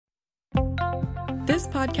This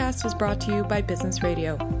podcast is brought to you by Business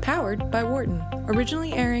Radio, powered by Wharton,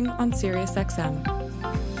 originally airing on SiriusXM.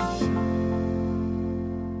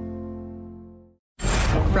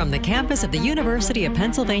 From the campus of the University of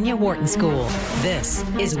Pennsylvania Wharton School, this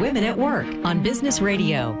is Women at Work on Business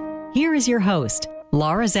Radio. Here is your host,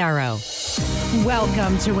 Laura Zarrow.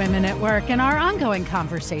 Welcome to Women at Work and our ongoing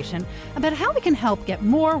conversation about how we can help get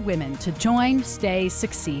more women to join, stay,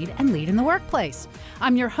 succeed, and lead in the workplace.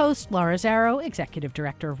 I'm your host, Laura Zarrow, Executive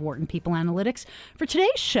Director of Wharton People Analytics, for today's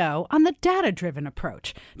show on the data-driven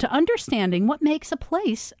approach to understanding what makes a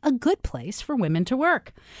place a good place for women to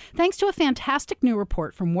work. Thanks to a fantastic new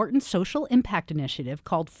report from Wharton's Social Impact Initiative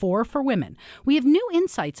called 4 for Women, we have new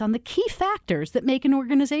insights on the key factors that make an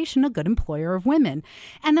organization a good employer of women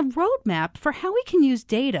and a roadmap for how we can use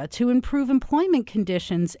data to improve employment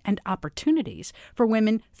conditions and opportunities for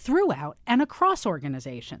women throughout and across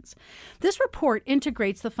organizations. This report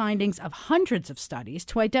integrates the findings of hundreds of studies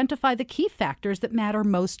to identify the key factors that matter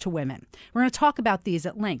most to women. We're going to talk about these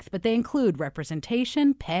at length, but they include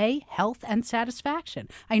representation, pay, health, and satisfaction.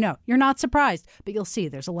 I know, you're not surprised, but you'll see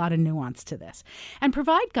there's a lot of nuance to this. And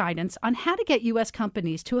provide guidance on how to get U.S.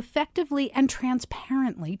 companies to effectively and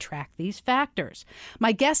transparently track these factors.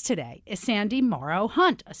 My guest today is Sandy Morrow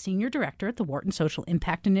Hunt, a Senior Director at the Wharton Social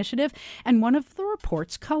Impact Initiative and one of the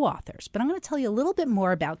report's co-authors. But I'm going to tell you a little bit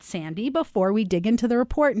more about Sandy before we dig into the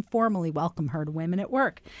report and formally welcome her to Women at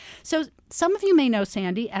Work. So some of you may know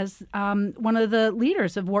Sandy as one of the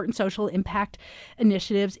leaders of Wharton Social Impact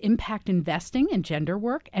Initiative's Impact Investing and Gender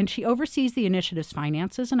Work, and she oversees the initiative's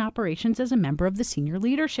finances and operations as a member of the senior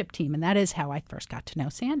leadership team, and that is how I first got to know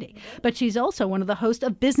Sandy. But she's also one of the hosts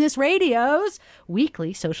of Business Radio's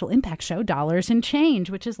weekly social impact show, Dollars and Change,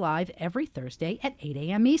 which is live every Thursday at 8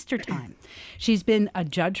 a.m. Eastern Time. She's been a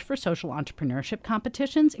judge for social entrepreneurship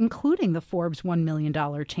competitions, including the Forbes $1 million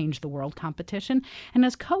Change the World competition, and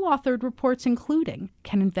has co-authored reports including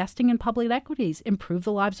Can Investing in Public Equities Improve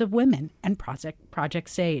the Lives of Women and Project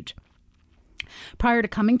Sage. Prior to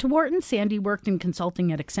coming to Wharton, Sandy worked in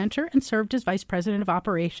consulting at Accenture and served as Vice President of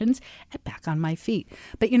Operations at Back on My Feet.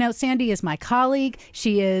 But, Sandy is my colleague.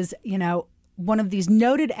 She is, one of these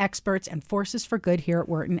noted experts and forces for good here at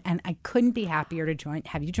Wharton, and I couldn't be happier to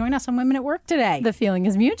have you join us on Women at Work today. The feeling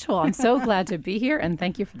is mutual. I'm so glad to be here, and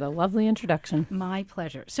thank you for the lovely introduction. My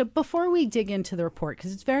pleasure. So before we dig into the report,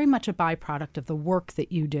 because it's very much a byproduct of the work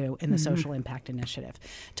that you do in the Social Impact Initiative,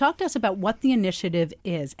 talk to us about what the initiative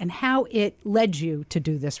is and how it led you to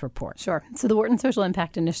do this report. Sure. So the Wharton Social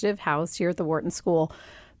Impact Initiative, housed here at the Wharton School,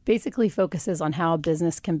 basically focuses on how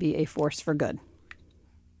business can be a force for good,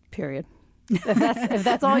 period. If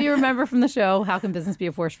that's all you remember from the show, how can business be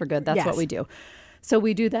a force for good? That's what we do. So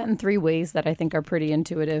we do that in 3 ways that I think are pretty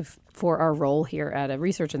intuitive for our role here at a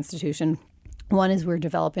research institution. One is we're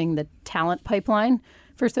developing the talent pipeline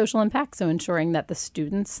for social impact, so ensuring that the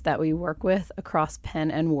students that we work with across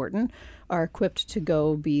Penn and Wharton are equipped to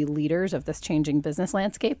go be leaders of this changing business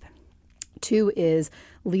landscape. 2 is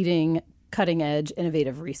leading cutting-edge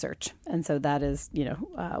innovative research. And so that is,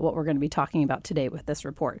 what we're going to be talking about today with this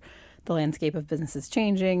report. The landscape of business is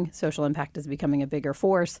changing. Social impact is becoming a bigger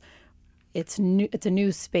force. It's new. It's a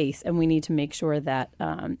new space, and we need to make sure that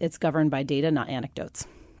it's governed by data, not anecdotes.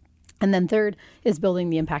 And then 3rd is building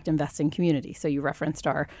the impact investing community. So you referenced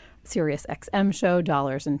our SiriusXM show,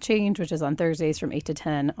 Dollars and Change, which is on Thursdays from 8 to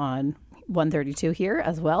 10 on 132 here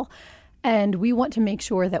as well. And we want to make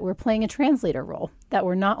sure that we're playing a translator role, that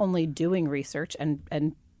we're not only doing research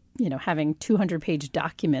and having 200-page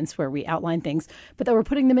documents where we outline things, but that we're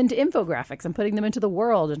putting them into infographics and putting them into the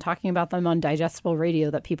world and talking about them on digestible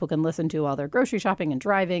radio that people can listen to while they're grocery shopping and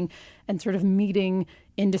driving, and sort of meeting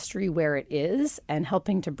industry where it is and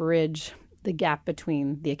helping to bridge the gap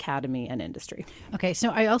between the academy and industry. Okay, so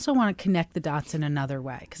I also want to connect the dots in another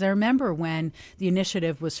way, because I remember when the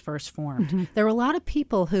initiative was first formed, there were a lot of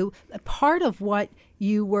people who, part of what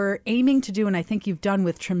you were aiming to do, and I think you've done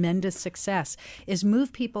with tremendous success, is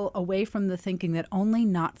move people away from the thinking that only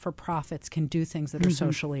not-for-profits can do things that are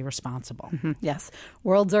socially responsible. Yes,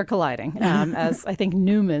 worlds are colliding, as I think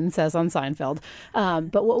Newman says on Seinfeld.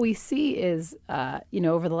 But what we see is,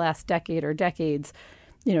 over the last decade or decades,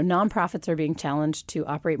 nonprofits are being challenged to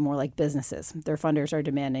operate more like businesses. Their funders are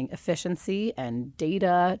demanding efficiency and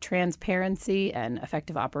data, transparency, and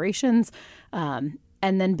effective operations.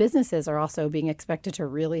 And then businesses are also being expected to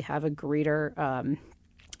really have a greater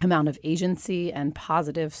amount of agency and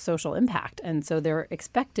positive social impact. And so they're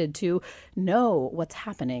expected to know what's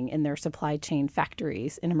happening in their supply chain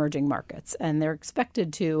factories in emerging markets. And they're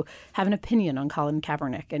expected to have an opinion on Colin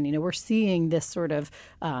Kaepernick. And, we're seeing this sort of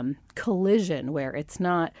collision where it's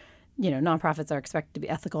not nonprofits are expected to be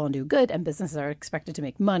ethical and do good, and businesses are expected to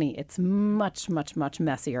make money. It's much, much, much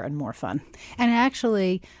messier and more fun. And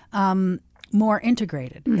actually more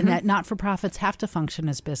integrated in that not-for-profits have to function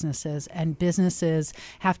as businesses, and businesses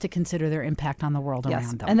have to consider their impact on the world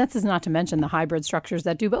around them. And that's not to mention the hybrid structures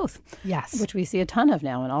that do both. Yes. Which we see a ton of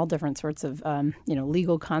now in all different sorts of,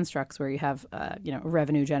 legal constructs where you have, a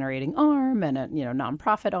revenue-generating arm and a,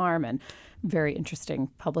 nonprofit arm and very interesting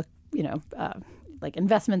public, like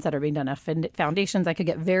investments that are being done at foundations. I could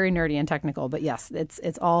get very nerdy and technical, but yes,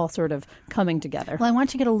 it's all sort of coming together. Well, I want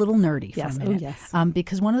you to get a little nerdy for a minute. Yes.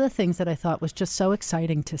 Because one of the things that I thought was just so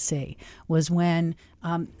exciting to see was when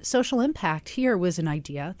social impact here was an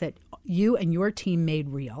idea that you and your team made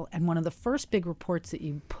real. And one of the first big reports that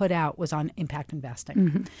you put out was on impact investing.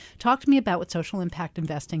 Mm-hmm. Talk to me about what social impact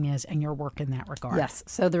investing is and your work in that regard. Yes.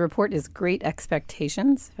 So the report is Great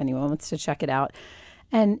Expectations, if anyone wants to check it out.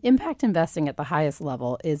 And impact investing at the highest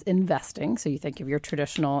level is investing. So you think of your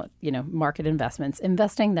traditional, market investments,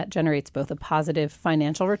 investing that generates both a positive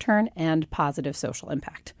financial return and positive social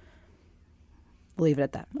impact. Leave it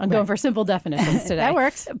at that. I'm going for simple definitions today. That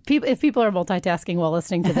works. If people are multitasking while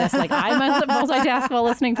listening to this, like I multitask while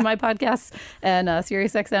listening to my podcasts and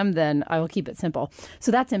SiriusXM, then I will keep it simple.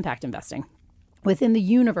 So that's impact investing. Within the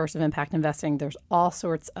universe of impact investing, there's all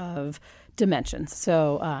sorts of dimensions.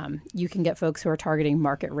 So you can get folks who are targeting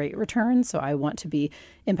market rate returns. So I want to be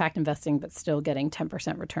impact investing, but still getting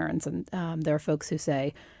 10% returns. And there are folks who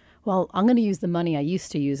say, well, I'm going to use the money I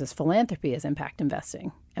used to use as philanthropy as impact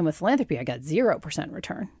investing. And with philanthropy, I got 0%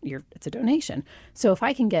 return. It's a donation. So if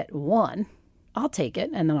I can get 1, I'll take it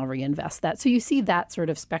and then I'll reinvest that. So you see that sort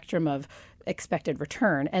of spectrum of expected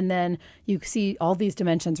return. And then you see all these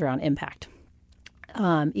dimensions around impact.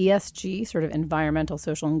 ESG, sort of environmental,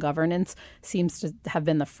 social, and governance, seems to have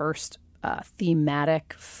been the first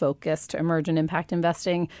thematic focus to emerge in impact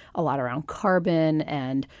investing, a lot around carbon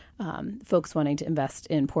and folks wanting to invest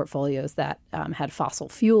in portfolios that had fossil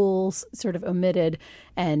fuels sort of omitted.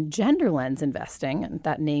 And gender lens investing, and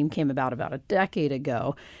that name came about a decade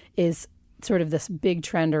ago, is sort of this big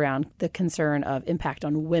trend around the concern of impact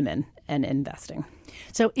on women and investing.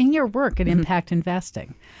 So in your work in impact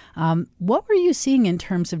investing, what were you seeing in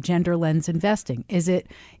terms of gender lens investing? Is it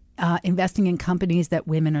investing in companies that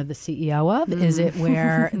women are the CEO of? Is it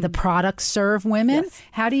where the products serve women? Yes.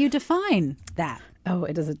 How do you define that? Oh,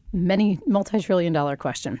 it is a multi-trillion-dollar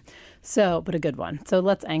question. So, but a good one. So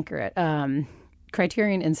let's anchor it.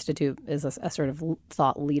 Criterion Institute is a sort of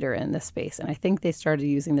thought leader in this space, and I think they started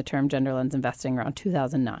using the term gender lens investing around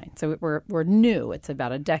 2009. So we're new. It's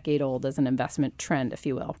about a decade old as an investment trend, if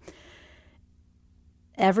you will.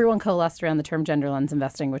 Everyone coalesced around the term gender lens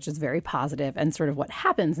investing, which is very positive and sort of what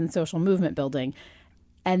happens in social movement building.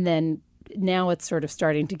 And then now it's sort of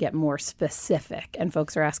starting to get more specific, and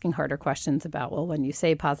folks are asking harder questions about, well, when you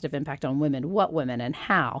say positive impact on women, what women and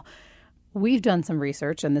how? We've done some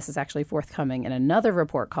research, and this is actually forthcoming in another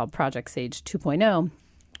report called Project Sage 2.0,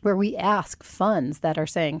 where we ask funds that are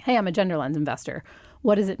saying, hey, I'm a gender lens investor.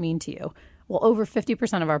 What does it mean to you? Well, over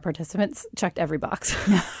 50% of our participants checked every box,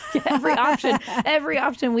 every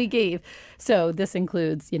option we gave. So this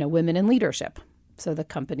includes, women in leadership. So the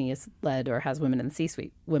company is led or has women in the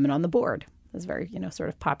C-suite, women on the board. Is a very, sort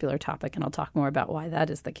of popular topic, and I'll talk more about why that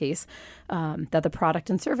is the case, that the product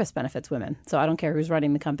and service benefits women. So I don't care who's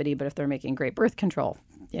running the company, but if they're making great birth control,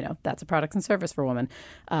 that's a product and service for women.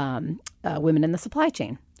 Women in the supply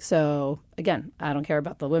chain. So again, I don't care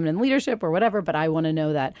about the women in leadership or whatever, but I want to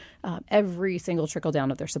know that every single trickle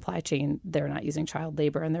down of their supply chain, they're not using child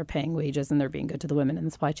labor and they're paying wages and they're being good to the women in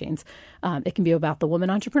the supply chains. It can be about the woman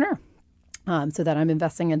entrepreneur. So that I'm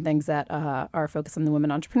investing in things that are focused on the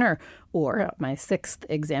women entrepreneur. Or my sixth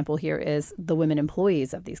example here is the women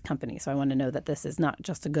employees of these companies. So I want to know that this is not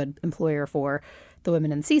just a good employer for the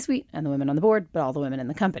women in the C-suite and the women on the board, but all the women in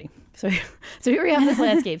the company. So here we have this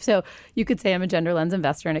landscape. So you could say I'm a gender lens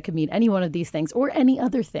investor, and it could mean any one of these things or any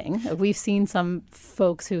other thing. We've seen some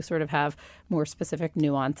folks who sort of have more specific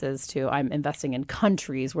nuances to I'm investing in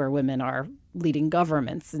countries where women are leading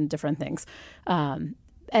governments and different things.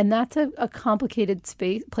 And that's a complicated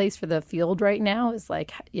place for the field right now is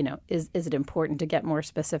like, is it important to get more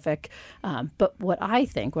specific? But what I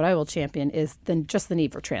will champion is then just the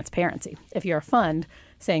need for transparency. If you're a fund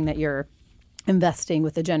saying that you're investing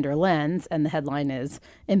with a gender lens and the headline is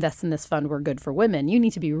invest in this fund, we're good for women, you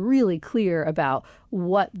need to be really clear about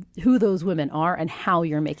who those women are and how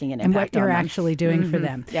you're making an and impact what you're on them. actually doing for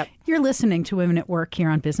them. Yep. You're listening to Women at Work here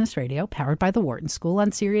on Business Radio, powered by the Wharton School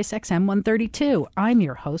on Sirius XM 132. I'm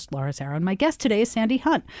your host, Laura Zarrow, and my guest today is Sandy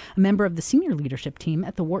Hunt, a member of the senior leadership team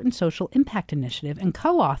at the Wharton Social Impact Initiative and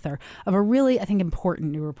co-author of a really, I think,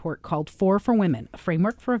 important new report called For Women, a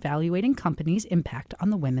framework for evaluating companies' impact on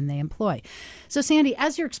the women they employ. So, Sandy,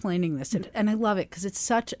 as you're explaining this, and I love it because it's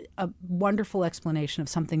such a wonderful explanation of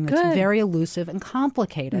something that's very elusive and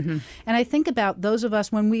complicated. And I think about those of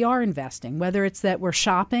us when we are investing, whether it's that we're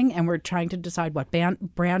shopping and we're trying to decide what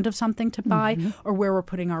brand of something to buy or where we're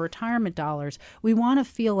putting our retirement dollars, we want to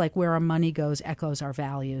feel like where our money goes echoes our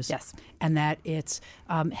values. Yes. And that it's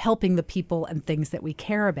helping the people and things that we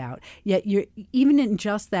care about. Yet even in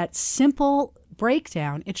just that simple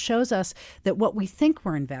breakdown, it shows us that what we think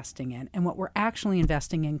we're investing in and what we're actually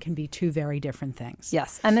investing in can be two very different things.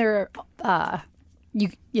 Yes. And there are, you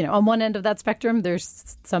know, on one end of that spectrum,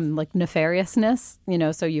 there's some like nefariousness, you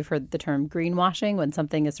know, so you've heard the term greenwashing when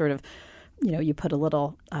something is sort of, you know, you put a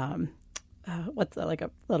little, what's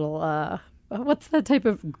the type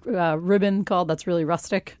of ribbon called that's really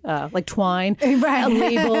rustic, like twine, Right. a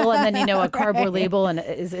label, and then, you know, a cardboard label, and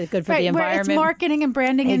is it good for the Where environment? it's marketing and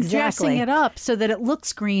branding and Exactly. dressing it up so that it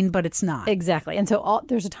looks green, but it's not. Exactly. And so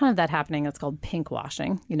there's a ton of that happening. It's called pink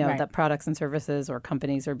washing, you know, Right. that products and services or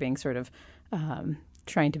companies are being sort of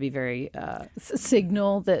trying to be very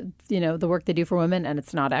signal that, you know, the work they do for women, and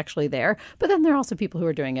it's not actually there. But then there are also people who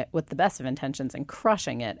are doing it with the best of intentions and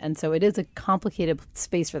crushing it. And so it is a complicated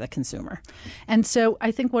space for the consumer. And so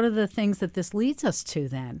I think one of the things that this leads us to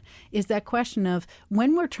then is that question of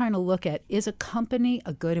when we're trying to look at, is a company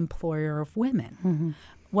a good employer of women?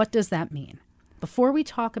 What does that mean? Before we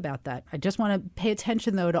talk about that, I just want to pay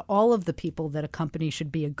attention, though, to all of the people that a company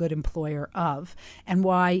should be a good employer of and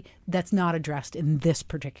why that's not addressed in this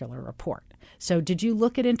particular report. So did you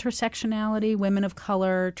look at intersectionality, women of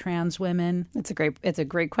color, trans women? It's a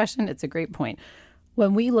great question. It's a great point.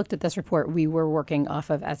 When we looked at this report, we were working off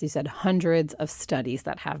of, as you said, hundreds of studies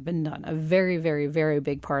that have been done. A very, very, very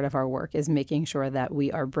big part of our work is making sure that we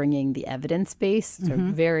are bringing the evidence base, so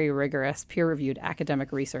very rigorous, peer-reviewed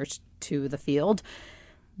academic research to the field.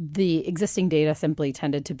 The existing data simply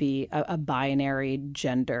tended to be a binary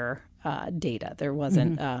gender data. There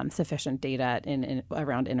wasn't sufficient data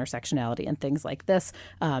around intersectionality and things like this.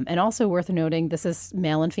 And also worth noting, this is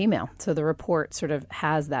male and female. So the report sort of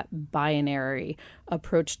has that binary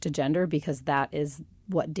approach to gender because that is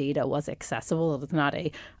what data was accessible. It's not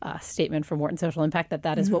a statement from Wharton Social Impact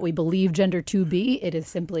that is what we believe gender to be. It is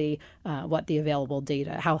simply what the available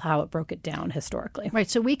data, how it broke it down historically. Right.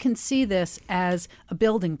 So we can see this as a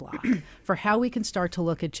building block for how we can start to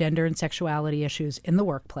look at gender and sexuality issues in the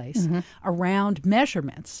workplace around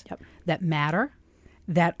measurements that matter,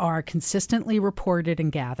 that are consistently reported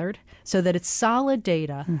and gathered so that it's solid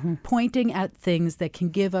data pointing at things that can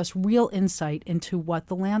give us real insight into what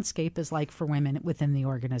the landscape is like for women within the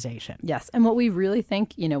organization. Yes. And what we really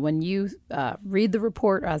think, you know, when you read the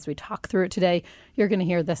report as we talk through it today, you're going to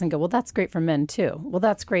hear this and go, well, that's great for men too. Well,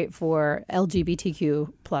 that's great for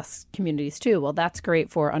LGBTQ plus communities too. Well, that's great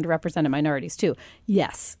for underrepresented minorities too.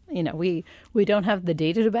 Yes. You know, we don't have the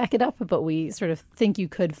data to back it up, but we sort of think you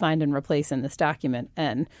could find and replace in this document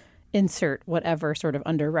and insert whatever sort of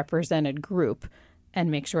underrepresented group and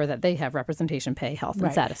make sure that they have representation, pay, health,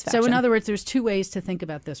 and satisfaction. So in other words, there's two ways to think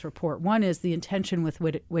about this report. One is the intention with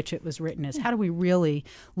which it was written is how do we really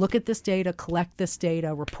look at this data, collect this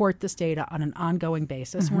data, report this data on an ongoing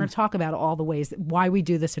basis. And we're going to talk about all the ways, why we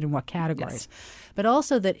do this and in what categories. But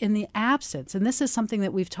also that in the absence, and this is something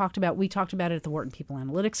that we talked about it at the Wharton People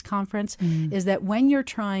Analytics Conference, is that when you're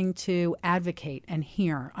trying to advocate and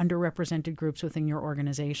hear underrepresented groups within your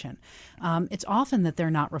organization, it's often that they're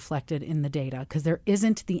not reflected in the data because there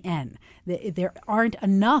isn't the N. There aren't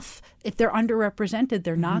enough. If they're underrepresented,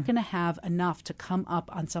 they're not going to have enough to come up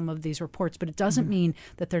on some of these reports. But it doesn't mean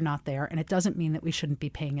that they're not there, and it doesn't mean that we shouldn't be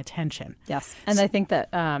paying attention. Yes. And I think that,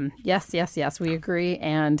 yes, we agree.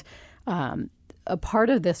 And a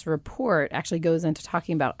part of this report actually goes into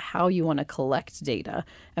talking about how you want to collect data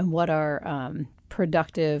and what are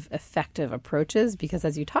productive, effective approaches. Because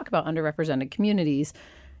as you talk about underrepresented communities,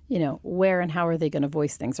 you know, where and how are they going to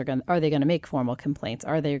voice things? Are they going to make formal complaints?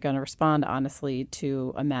 Are they going to respond honestly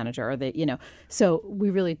to a manager? Are they, you know, so we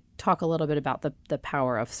really talk a little bit about the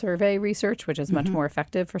power of survey research, which is much more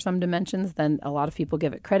effective for some dimensions than a lot of people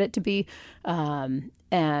give it credit to be. And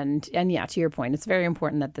yeah, to your point, it's very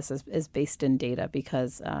important that this is based in data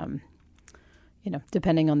because,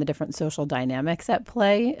 depending on the different social dynamics at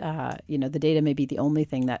play, the data may be the only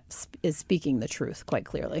thing that is speaking the truth quite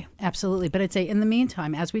clearly. Absolutely. But I'd say in the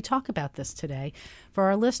meantime, as we talk about this today, for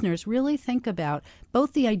our listeners, really think about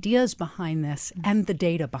both the ideas behind this and the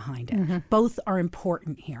data behind it. Mm-hmm. Both are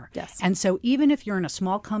important here. Yes. And so even if you're in a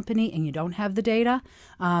small company and you don't have the data,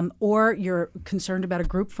 or you're concerned about a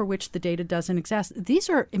group for which the data doesn't exist, these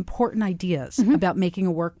are important ideas about making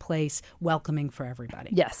a workplace welcoming for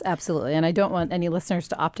everybody. Yes, absolutely. And I don't want any listeners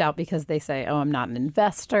to opt out because they say, oh, I'm not an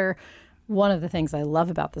investor. One of the things I love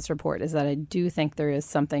about this report is that I do think there is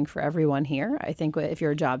something for everyone here. I think if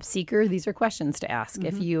you're a job seeker, these are questions to ask. Mm-hmm.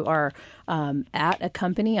 If you are at a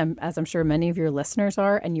company, as I'm sure many of your listeners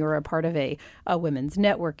are, and you're a part of a women's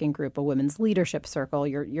networking group, a women's leadership circle,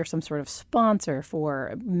 you're some sort of sponsor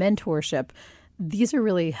for mentorship, these are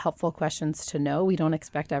really helpful questions to know. We don't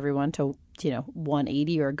expect everyone to,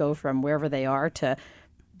 180 or go from wherever they are to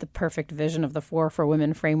the perfect vision of the 4 for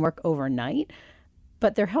Women framework overnight.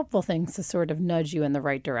 But they're helpful things to sort of nudge you in the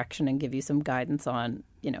right direction and give you some guidance on,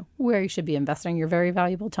 where you should be investing your very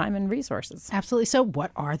valuable time and resources. Absolutely. So what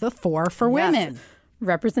are the 4 for women?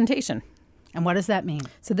 Representation. And what does that mean?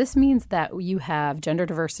 So this means that you have gender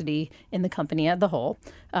diversity in the company as a whole,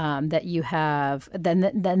 that you have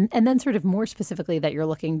then sort of more specifically that you're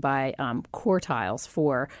looking by quartiles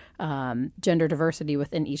for gender diversity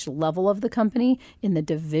within each level of the company, in the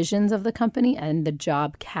divisions of the company, and the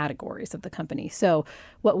job categories of the company. So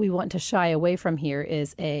what we want to shy away from here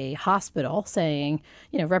is a hospital saying,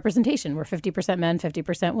 representation, we're 50% men,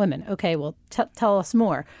 50% women. Okay, well, tell us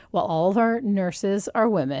more. Well, all of our nurses are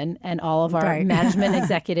women and all of our management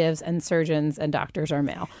executives and surgeons and doctors are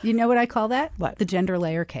male. You know what I call that? What? The gender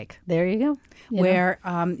layer cake. There you go. Where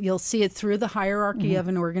you'll see it through the hierarchy of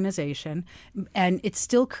an organization, and it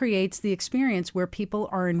still creates the experience where people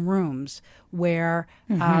are in rooms where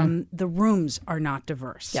the rooms are not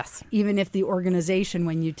diverse. Yes. Even if the organization,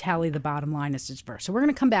 when you tally the bottom line, is diverse. So we're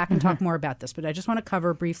going to come back and talk more about this, but I just want to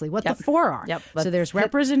cover briefly what the 4 are. Yep. So there's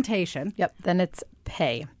representation. Yep. Then it's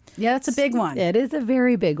pay. Yeah, that's a big one. It is a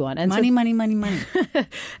very big one. And money.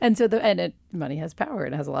 And so money has power.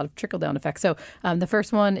 It has a lot of trickle-down effects. So the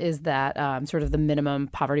first one is that sort of the minimum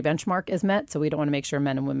poverty benchmark is met. So we don't want to make sure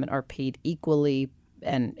men and women are paid equally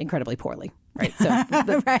and incredibly poorly. Right. So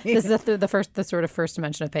this is the sort of first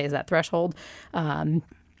dimension of pay is that threshold.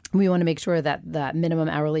 We want to make sure that that minimum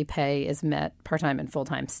hourly pay is met, part-time and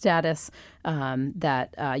full-time status,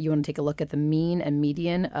 that you want to take a look at the mean and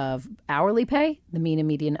median of hourly pay, the mean and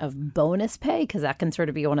median of bonus pay, because that can sort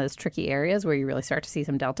of be one of those tricky areas where you really start to see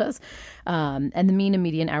some deltas, and the mean and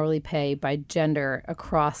median hourly pay by gender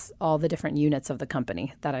across all the different units of the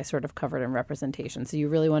company that I sort of covered in representation. So you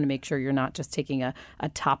really want to make sure you're not just taking a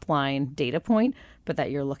top-line data point, but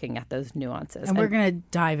that you're looking at those nuances. And we're going to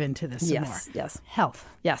dive into this some more. Yes. Health.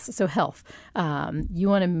 Yes. So health. You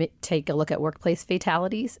want to take a look at workplace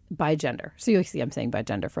fatalities by gender. So you see I'm saying by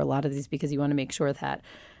gender for a lot of these because you want to make sure that,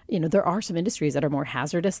 there are some industries that are more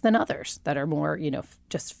hazardous than others, that are more,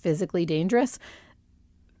 just physically dangerous.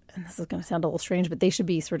 And this is going to sound a little strange, but they should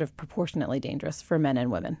be sort of proportionately dangerous for men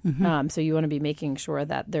and women. Mm-hmm. So you want to be making sure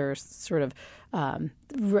that there's sort of,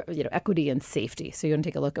 equity and safety. So you want to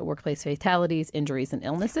take a look at workplace fatalities, injuries, and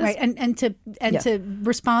illnesses. Right, and to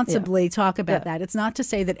responsibly talk about that. It's not to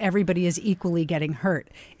say that everybody is equally getting hurt.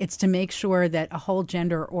 It's to make sure that a whole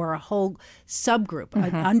gender or a whole subgroup,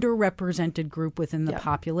 an underrepresented group within the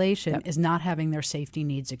population, is not having their safety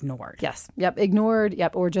needs ignored. Yes. Yep. Ignored.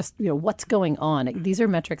 Yep. Or just what's going on. These are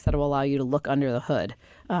metrics that will allow you to look under the hood.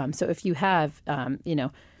 So if you have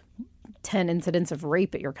 10 incidents of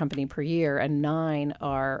rape at your company per year and 9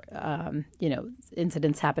 are,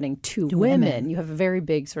 incidents happening to women, you have a very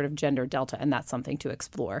big sort of gender delta, and that's something to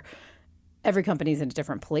explore. Every company is in a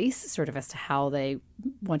different place sort of as to how they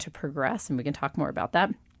want to progress, and we can talk more about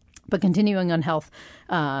that. But continuing on health,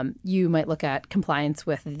 you might look at compliance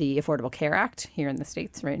with the Affordable Care Act here in the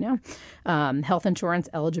States right now, health insurance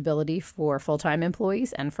eligibility for full-time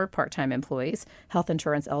employees and for part-time employees, health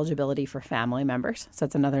insurance eligibility for family members. So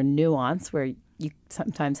that's another nuance where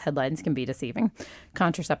sometimes headlines can be deceiving.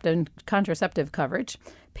 Contraceptive coverage,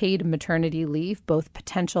 paid maternity leave, both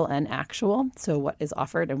potential and actual, so what is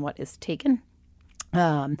offered and what is taken.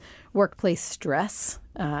 Workplace stress,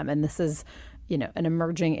 and this is an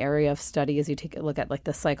emerging area of study as you take a look at like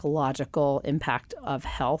the psychological impact of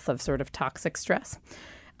health of sort of toxic stress.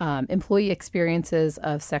 Employee experiences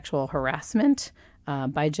of sexual harassment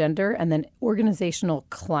by gender, and then organizational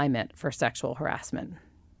climate for sexual harassment.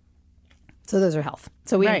 So those are health.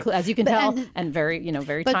 So we include, as you can tell, and very,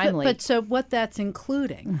 very timely. But so what that's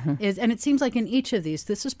including is, and it seems like in each of these,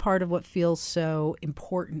 this is part of what feels so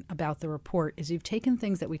important about the report, is you've taken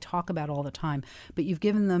things that we talk about all the time, but you've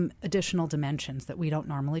given them additional dimensions that we don't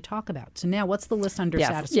normally talk about. So now what's the list under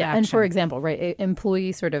satisfaction? Yeah, and for example, right,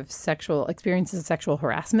 employee sort of sexual experiences of sexual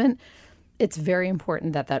harassment, it's very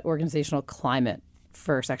important that that organizational climate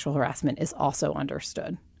for sexual harassment is also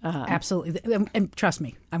understood. Absolutely. And trust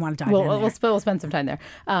me, I want to dive in there. We'll spend some time there.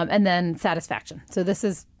 And then satisfaction. So this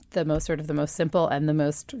is the most simple and the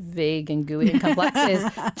most vague and gooey and complex is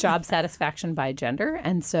job satisfaction by gender.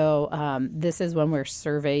 And so this is one where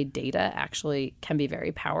survey data actually can be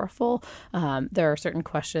very powerful. There are certain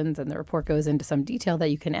questions, and the report goes into some detail that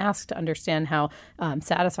you can ask to understand how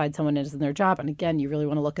satisfied someone is in their job. And again, you really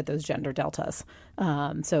want to look at those gender deltas.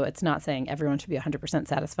 So it's not saying everyone should be 100%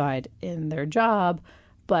 satisfied in their job,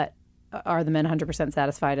 but are the men 100%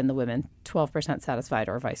 satisfied and the women 12% satisfied,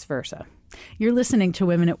 or vice versa? You're listening to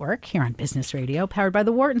Women at Work here on Business Radio, powered by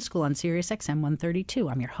the Wharton School on Sirius XM 132.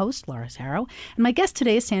 I'm your host, Laura Zarrow, and my guest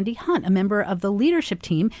today is Sandy Hunt, a member of the leadership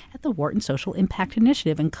team at the Wharton Social Impact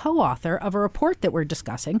Initiative and co-author of a report that we're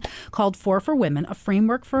discussing called 4 for Women, a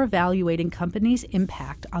framework for evaluating companies'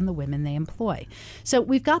 impact on the women they employ. So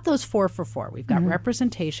we've got those 4 for 4. We've got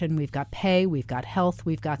representation, we've got pay, we've got health,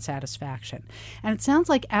 we've got satisfaction. And it sounds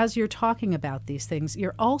like as you're talking about these things,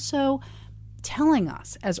 you're also telling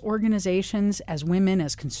us as organizations, as women,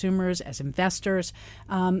 as consumers, as investors,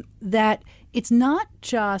 that it's not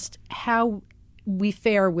just how we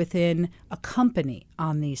fare within a company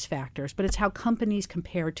on these factors, but it's how companies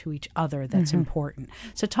compare to each other that's important.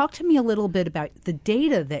 So talk to me a little bit about the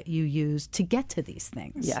data that you use to get to these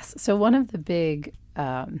things. Yes. So one of the big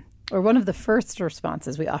one of the first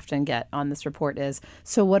responses we often get on this report is,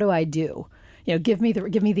 so what do I do? Give me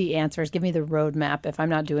the answers, give me the roadmap. If I'm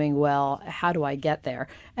not doing well, how do I get there?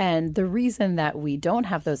 And the reason that we don't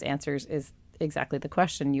have those answers is exactly the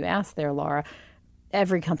question you asked there, Laura.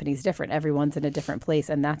 Every company's different. Everyone's in a different place.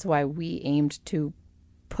 And that's why we aimed to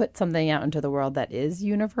put something out into the world that is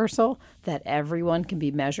universal, that everyone can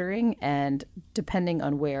be measuring. And depending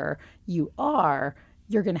on where you are,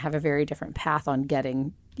 you're going to have a very different path on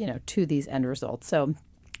getting, to these end results. So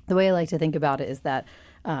the way I like to think about it is that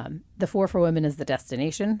the 4 for Women is the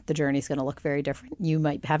destination. The journey is going to look very different. You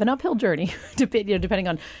might have an uphill journey, depending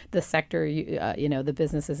on the sector the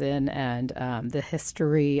business is in and the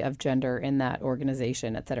history of gender in that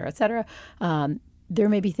organization, et cetera, et cetera. There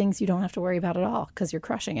may be things you don't have to worry about at all because you're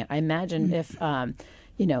crushing it. I imagine if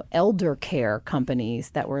elder care companies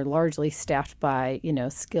that were largely staffed by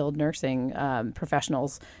skilled nursing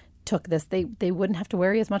professionals took this, they wouldn't have to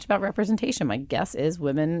worry as much about representation. My guess is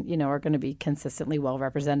women, are going to be consistently well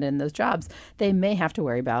represented in those jobs. They may have to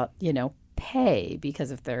worry about, pay because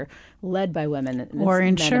if they're led by women or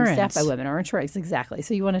insurance, staffed by women, or insurance, exactly.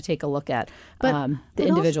 So you want to take a look at the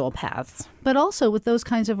individual paths. But also with those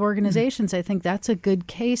kinds of organizations, I think that's a good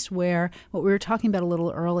case where what we were talking about a little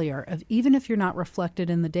earlier, of even if you're not reflected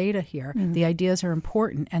in the data here, the ideas are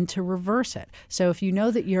important, and to reverse it. So if you know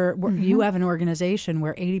that you have an organization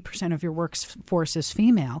where 80% of your workforce is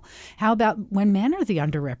female, how about when men are the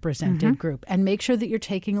underrepresented group, and make sure that you're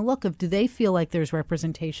taking a look of, do they feel like there's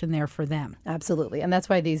representation there for them? Absolutely. And that's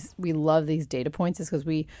why we love these data points, is because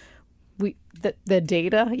the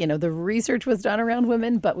data, the research was done around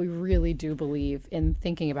women, but we really do believe in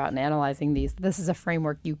thinking about and analyzing these. This is a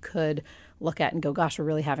framework you could look at and go, gosh, we're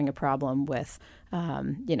really having a problem with,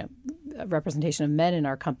 representation of men in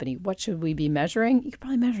our company. What should we be measuring? You could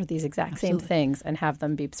probably measure these exact same things and have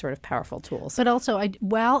them be sort of powerful tools. But also,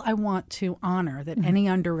 I want to honor that any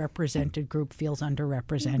underrepresented group feels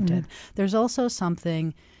underrepresented, there's also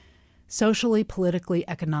something socially, politically,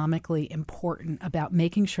 economically important about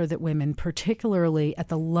making sure that women, particularly at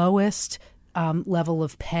the lowest level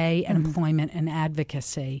of pay and employment and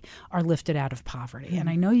advocacy, are lifted out of poverty. And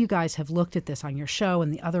I know you guys have looked at this on your show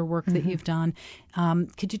and the other work that you've done.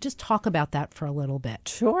 Could you just talk about that for a little bit?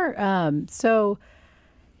 Sure. So,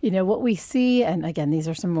 what we see, and again, these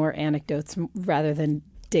are some more anecdotes rather than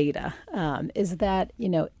data, is that,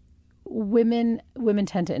 women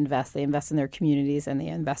tend to invest. They invest in their communities and they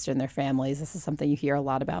invest in their families. This is something you hear a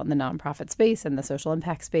lot about in the nonprofit space and the social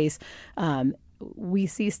impact space. We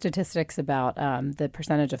see statistics about the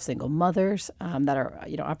percentage of single mothers that are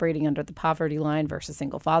operating under the poverty line versus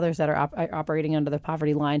single fathers that are operating under the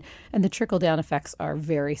poverty line. And the trickle-down effects are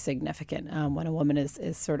very significant when a woman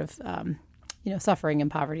is sort of suffering in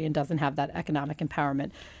poverty and doesn't have that economic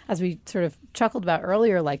empowerment. As we sort of chuckled about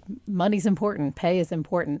earlier, like money's important, pay is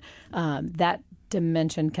important. That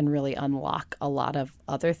dimension can really unlock a lot of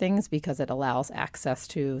other things because it allows access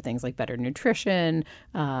to things like better nutrition.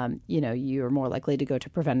 You're more likely to go to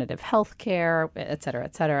preventative health care, et cetera,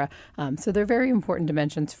 et cetera. So they're very important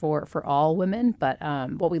dimensions for all women. But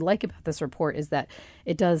what we like about this report is that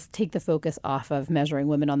it does take the focus off of measuring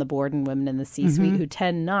women on the board and women in the C-suite who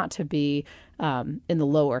tend not to be in the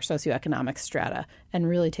lower socioeconomic strata, and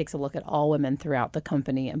really takes a look at all women throughout the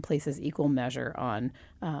company and places equal measure on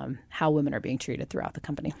how women are being treated throughout the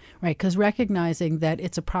company. Right, because recognizing that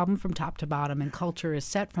it's a problem from top to bottom and culture is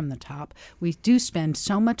set from the top, we do spend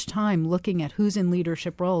so much time looking at who's in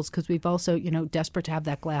leadership roles because we've also, desperate to have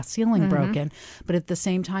that glass ceiling broken. But at the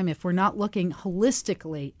same time, if we're not looking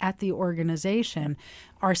holistically at the organization,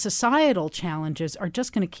 our societal challenges are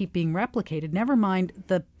just going to keep being replicated, never mind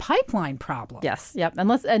the pipeline problem. Yes, yep.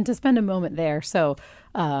 And to spend a moment there. So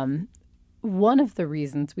one of the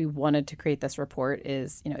reasons we wanted to create this report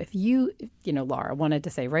is, if you, Laura, wanted to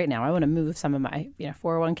say right now, I want to move some of my,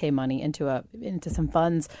 401k money into some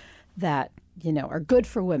funds that, are good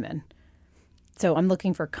for women. So I'm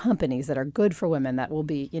looking for companies that are good for women that will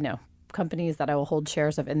be, companies that I will hold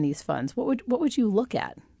shares of in these funds. What would you look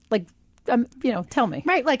at? Like, tell me.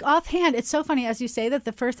 Right. Like offhand, it's so funny as you say that.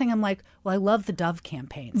 The first thing I'm like, well, I love the Dove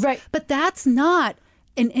campaigns. Right. But that's not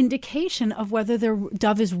an indication of whether their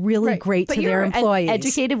Dove is really great to their employees. An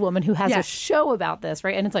educated woman who has a show about this,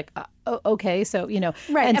 right? And it's like, okay, so,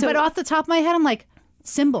 Right. And but off the top of my head, I'm like,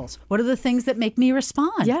 symbols. What are the things that make me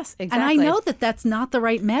respond? Yes, exactly. And I know that that's not the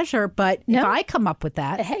right measure, but if I come up with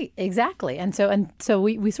that. Hey, exactly. And so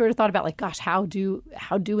we sort of thought about like, gosh, how do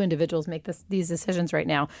individuals make these decisions right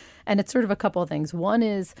now? And it's sort of a couple of things. One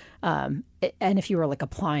is, and if you were like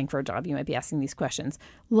applying for a job, you might be asking these questions,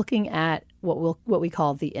 looking at what we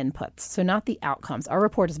call the inputs. So not the outcomes. Our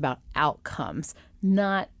report is about outcomes,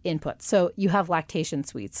 not inputs. So you have lactation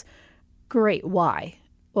suites. Great. Why?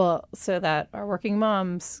 Well, so that our working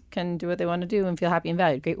moms can do what they want to do and feel happy and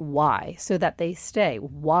valued. Great. Why? So that they stay.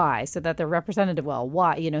 Why? So that they're represented well.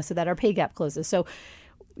 Why? So that our pay gap closes. So,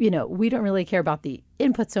 we don't really care about the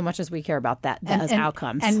input so much as we care about that as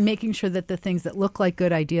outcomes. And making sure that the things that look like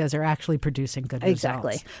good ideas are actually producing good results.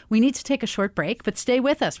 Exactly. We need to take a short break, but stay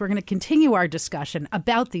with us. We're going to continue our discussion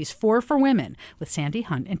about these 4 for Women with Sandy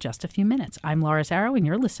Hunt in just a few minutes. I'm Laura Zarrow, and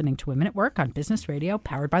you're listening to Women at Work on Business Radio,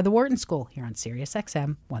 powered by the Wharton School here on Sirius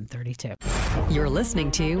XM 132. You're listening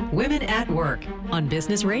to Women at Work on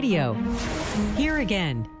Business Radio. Here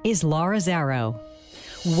again is Laura Zarrow.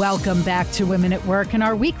 Welcome back to Women at Work and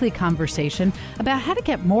our weekly conversation about how to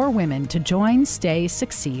get more women to join, stay,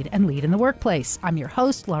 succeed, and lead in the workplace. I'm your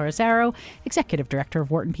host, Laura Zarrow, Executive Director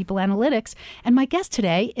of Wharton People Analytics, and my guest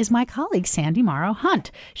today is my colleague, Sandy Morrow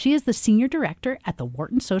Hunt. She is the Senior Director at the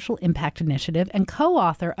Wharton Social Impact Initiative and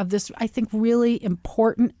co-author of this, I think, really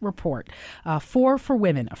important report, 4 for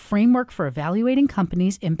Women, a framework for evaluating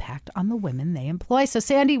companies' impact on the women they employ. So,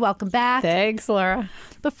 Sandy, welcome back. Thanks, Laura.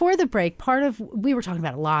 Before the break, we were talking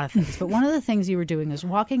about a lot of things, but one of the things you were doing is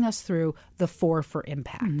walking us through the 4 for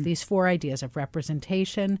impact, these 4 ideas of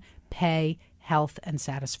representation, pay, health, and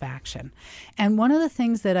satisfaction. And one of the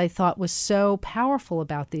things that I thought was so powerful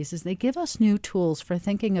about these is they give us new tools for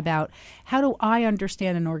thinking about how do I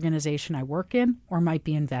understand an organization I work in or might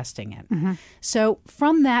be investing in. So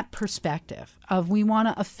from that perspective of we want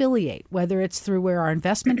to affiliate, whether it's through where our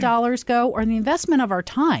investment dollars go or the investment of our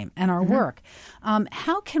time and our work,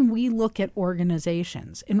 how can we look at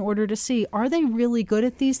organizations in order to see, are they really good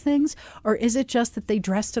at these things, or is it just that they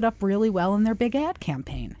dressed it up really well in their big ad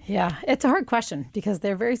campaign? Yeah, it's a hard question because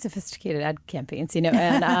they're very sophisticated ad campaigns,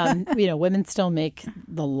 and women still make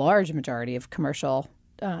the large majority of commercial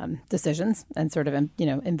decisions and sort of,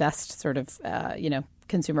 invest sort of,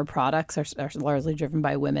 consumer products are largely driven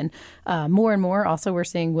by women. More and more, also, we're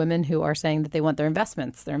seeing women who are saying that they want their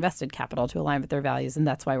invested capital to align with their values. And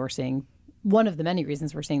that's why we're seeing one of the many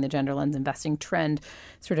reasons we're seeing the gender lens investing trend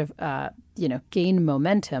sort of, gain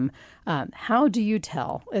momentum. How do you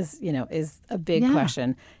tell is a big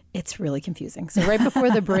question. It's really confusing. So right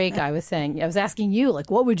before the break, I was asking you,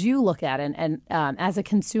 like, what would you look at? And as a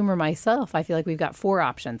consumer myself, I feel like we've got 4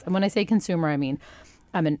 options. And when I say consumer, I mean,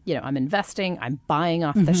 I'm investing, I'm buying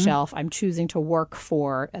off the shelf, I'm choosing to work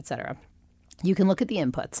for, et cetera. You can look at the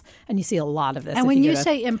inputs, and you see a lot of this. And when you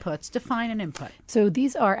say inputs, define an input. So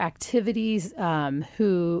these are activities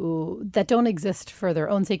that don't exist for their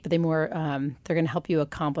own sake, but they're going to help you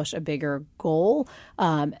accomplish a bigger goal.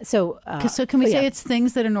 So can we say it's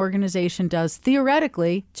things that an organization does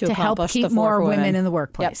theoretically to help keep more women in the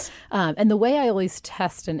workplace? Yep. And the way I always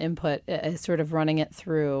test an input is sort of running it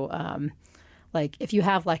through. Like if you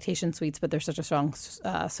have lactation suites, but there's such a strong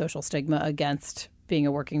social stigma against being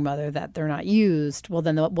a working mother that they're not used, well,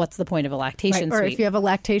 then what's the point of a lactation Right. Or suite? if you have a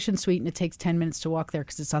lactation suite and it takes 10 minutes to walk there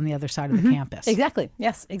because it's on the other side of the campus. Exactly.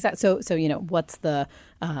 Yes, exactly. So what's the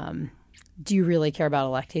do you really care about a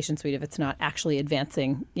lactation suite if it's not actually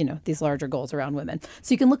advancing, these larger goals around women?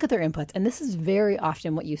 So you can look at their inputs. And this is very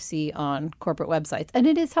often what you see on corporate websites. And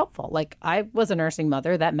it is helpful. Like, I was a nursing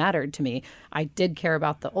mother. That mattered to me. I did care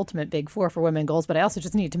about the ultimate big 4 for women goals, but I also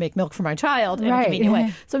just need to make milk for my child in a convenient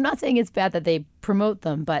way. So I'm not saying it's bad that they promote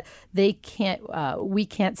them, but we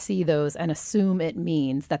can't see those and assume it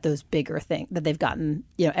means that those bigger things, that they've gotten,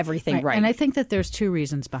 everything right. And I think that there's 2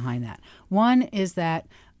 reasons behind that. One is that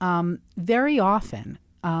very often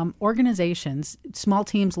organizations, small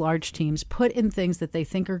teams, large teams, put in things that they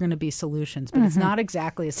think are going to be solutions, but it's not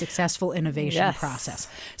exactly a successful innovation process.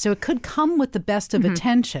 So it could come with the best of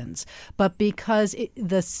intentions, but because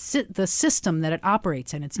the system that it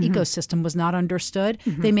operates in, its ecosystem, was not understood,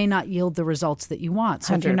 they may not yield the results that you want.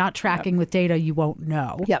 So if you're not tracking with data, you won't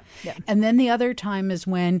know. Yep. And then the other time is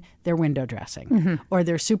when they're window dressing or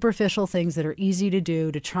they're superficial things that are easy to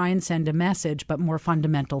do to try and send a message, but more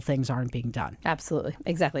fundamental things aren't being done. Absolutely.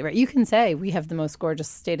 Exactly right. You can say we have the most gorgeous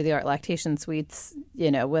state-of-the-art lactation suites,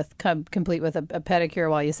 with complete with a pedicure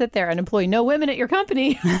while you sit there and employ no women at your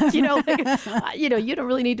company. You don't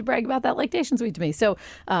really need to brag about that lactation suite to me. So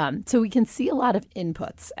we can see a lot of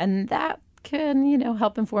inputs, and that can,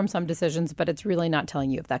 help inform some decisions, but it's really not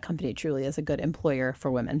telling you if that company truly is a good employer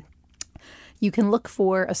for women. You can look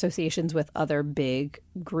for associations with other big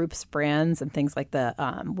groups, brands, and things like the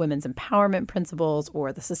Women's Empowerment Principles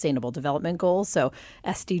or the Sustainable Development Goals. So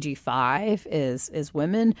SDG 5 is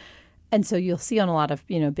women. And so you'll see on a lot of,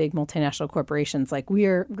 big multinational corporations, like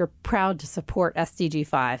we're proud to support SDG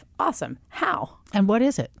 5. Awesome. How? And what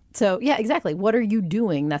is it? So, yeah, exactly. What are you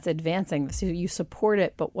doing that's advancing? So you support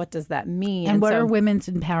it, but what does that mean? And what are women's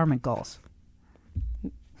empowerment goals?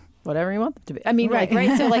 Whatever you want them to be. I mean, right.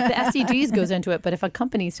 So like the SDGs goes into it, but if a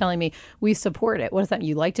company is telling me we support it, what does that mean?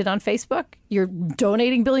 You liked it on Facebook? You're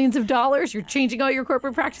donating billions of dollars? You're changing all your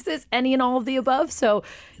corporate practices? Any and all of the above? So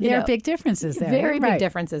there are big differences there. Very big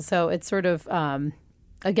differences. So it's sort of,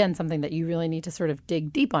 again, something that you really need to sort of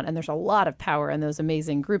dig deep on. And there's a lot of power in those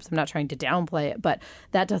amazing groups. I'm not trying to downplay it, but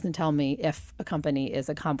that doesn't tell me if a company is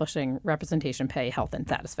accomplishing representation, pay, health, and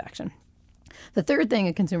satisfaction. The third thing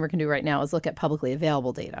a consumer can do right now is look at publicly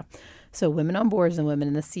available data. So women on boards and women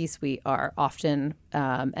in the C-suite are often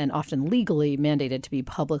legally mandated to be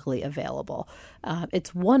publicly available.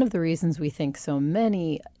 It's one of the reasons we think so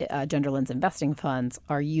many gender lens investing funds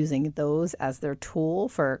are using those as their tool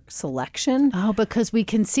for selection. Oh, because we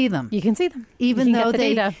can see them. You can see them. Even though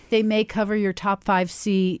they may cover your top 5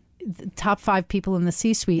 people in the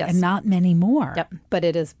C-suite and not many more. Yep, but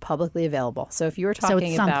it is publicly available. So if you're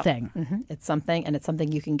talking about something. It's something, and it's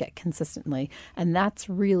something you can get consistently. And that's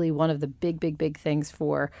really one of the big things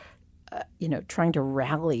for, trying to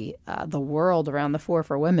rally the world around the 4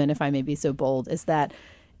 for women, if I may be so bold, is that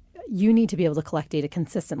you need to be able to collect data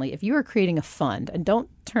consistently. If you are creating a fund, and don't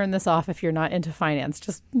turn this off if you're not into finance,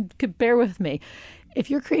 just bear with me. If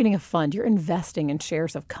you're creating a fund, you're investing in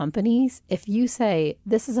shares of companies. If you say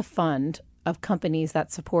this is a fund of companies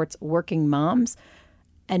that supports working moms,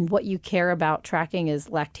 and what you care about tracking is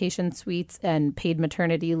lactation suites and paid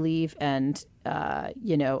maternity leave and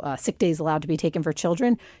sick days allowed to be taken for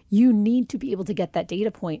children, you need to be able to get that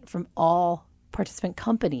data point from all participant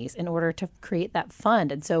companies in order to create that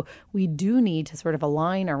fund. And so we do need to sort of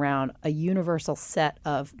align around a universal set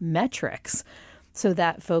of metrics so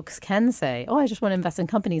that folks can say, I just want to invest in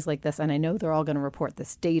companies like this, and I know they're all going to report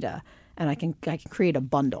this data, and I can create a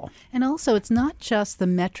bundle. And also, it's not just the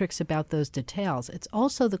metrics about those details. It's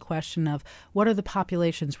also the question of what are the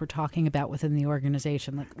populations we're talking about within the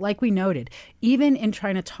organization. Like we noted, even in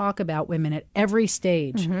trying to talk about women at every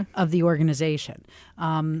stage of the organization,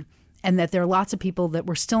 and that there are lots of people that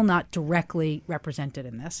were still not directly represented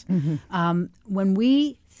in this. When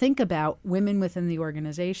we think about women within the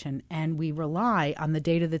organization and we rely on the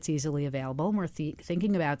data that's easily available, and we're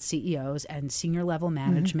thinking about CEOs and senior level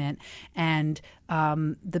management and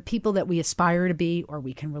the people that we aspire to be or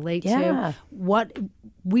we can relate to, what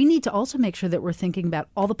we need to also make sure that we're thinking about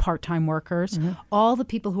all the part-time workers, all the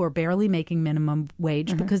people who are barely making minimum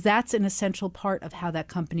wage, because that's an essential part of how that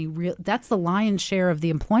company, that's the lion's share of the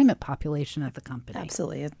employment population at the company.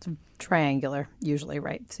 Absolutely. It's triangular usually,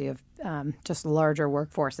 right? So you have just larger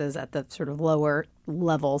workforces at the sort of lower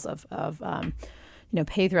levels of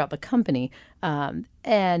pay throughout the company.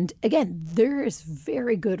 And again, there is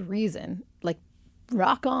very good reason, like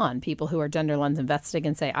rock on, people who are gender lens investing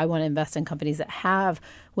and say, I want to invest in companies that have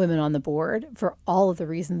women on the board for all of the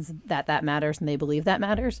reasons that matters and they believe that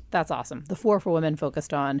matters. That's awesome. The 4 for Women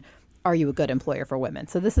focused on, are you a good employer for women?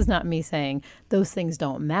 So this is not me saying those things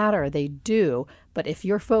don't matter. They do. But if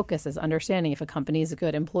your focus is understanding if a company is a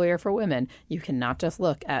good employer for women, you cannot just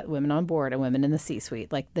look at women on board and women in the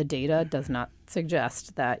C-suite. Like, the data does not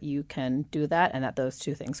suggest that you can do that and that those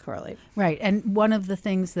two things correlate. Right. And one of the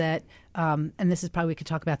things that, and this is probably, we could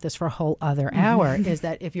talk about this for a whole other hour, is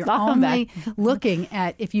that if you're only looking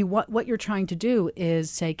at, if you what you're trying to do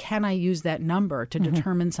is say, can I use that number to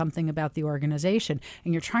determine something about the organization?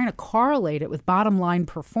 And you're trying to correlate it with bottom line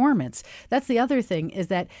performance. That's the other thing, is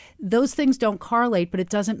that those things don't correlate, but it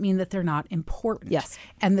doesn't mean that they're not important. Yes.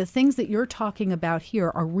 And the things that you're talking about here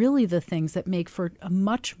are really the things that make for a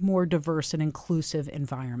much more diverse and inclusive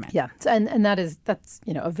environment. Yeah. And that's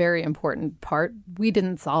a very important part. We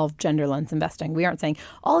didn't solve gender lens investing. We aren't saying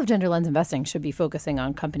all of gender lens investing should be focusing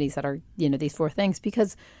on companies that are, these 4 things,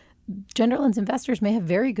 because gender lens investors may have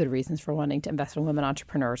very good reasons for wanting to invest in women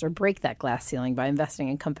entrepreneurs or break that glass ceiling by investing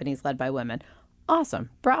in companies led by women. Awesome.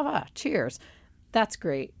 Brava. Cheers. That's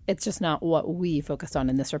great. It's just not what we focused on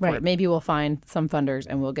in this report. Right. Maybe we'll find some funders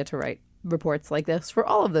and we'll get to write reports like this for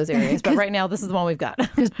all of those areas. But right now, this is the one we've got.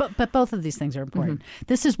 But both of these things are important.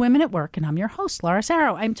 This is Women at Work, and I'm your host, Laura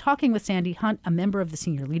Zarrow. I'm talking with Sandy Hunt, a member of the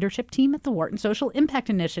senior leadership team at the Wharton Social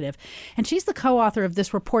Impact Initiative. And she's the co-author of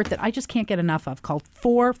this report that I just can't get enough of, called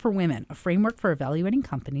 4 for Women, a framework for evaluating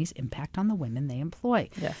companies' impact on the women they employ.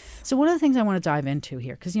 Yes. So one of the things I want to dive into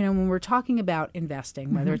here, because, when we're talking about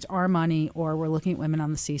investing, whether it's our money or we're looking at women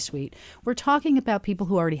on the C-suite, we're talking about people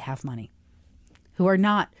who already have money, who are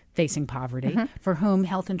not facing poverty, for whom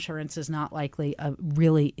health insurance is not likely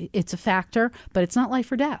it's a factor, but it's not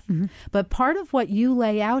life or death. But part of what you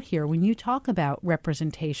lay out here when you talk about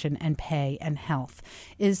representation and pay and health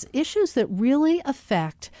is issues that really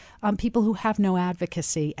affect people who have no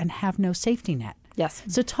advocacy and have no safety net. Yes.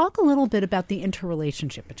 So talk a little bit about the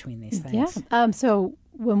interrelationship between these things. Yeah. So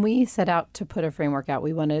when we set out to put a framework out,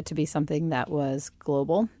 we wanted it to be something that was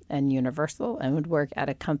global and universal and would work at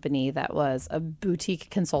a company that was a boutique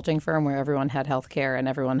consulting firm where everyone had healthcare and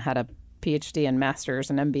everyone had a PhD and master's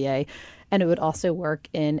and MBA. And it would also work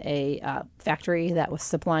in a factory that was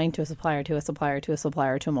supplying to a supplier to a supplier to a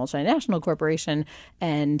supplier to a multinational corporation.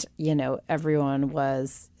 And, everyone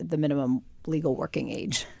was the minimum legal working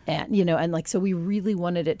age. And, so we really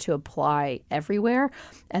wanted it to apply everywhere.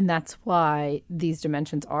 And that's why these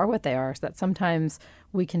dimensions are what they are, so that sometimes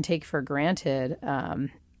we can take for granted,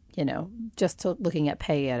 just to looking at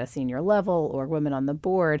pay at a senior level or women on the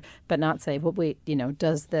board, but not say, well, wait,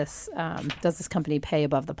 does this company pay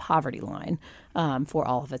above the poverty line for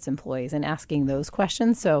all of its employees, and asking those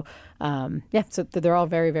questions. So, so they're all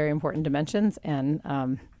very, very important dimensions.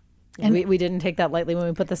 And we didn't take that lightly when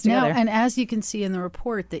we put this together. No, and as you can see in the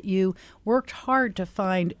report, that you worked hard to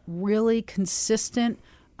find really consistent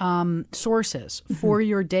sources for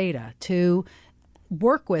your data to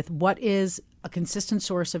work with what is a consistent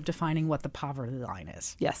source of defining what the poverty line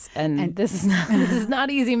is. Yes, and this is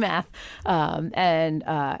not easy math, and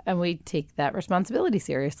we take that responsibility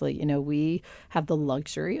seriously. We have the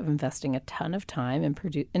luxury of investing a ton of time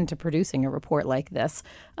into producing a report like this,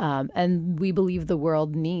 and we believe the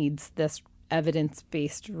world needs this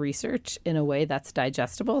evidence-based research in a way that's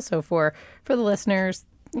digestible. So for the listeners,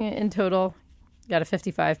 in total, got a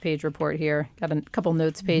 55-page report here. Got a couple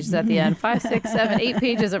notes pages at the end. 5, 6, 7, 8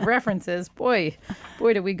 pages of references. Boy,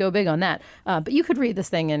 did we go big on that. But you could read this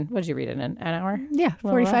thing in, what did you read it in? An hour? Yeah,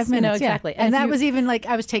 45 minutes. Exactly. And that was even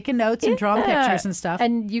I was taking notes and drawing pictures and stuff.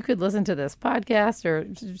 And you could listen to this podcast or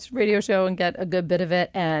radio show and get a good bit of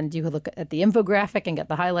it. And you could look at the infographic and get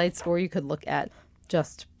the highlights, or you could look at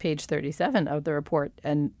just page 37 of the report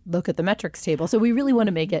and look at the metrics table. So we really want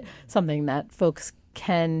to make it something that folks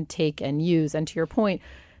can take and use. And to your point,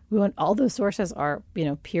 we want all those sources are,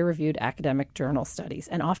 peer-reviewed academic journal studies.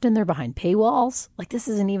 And often they're behind paywalls. Like, this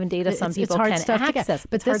isn't even data some people can access.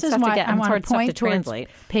 But this is why I want to point towards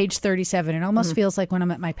page 37. It almost feels like when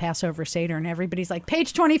I'm at my Passover Seder and everybody's like,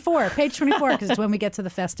 page 24, because it's when we get to the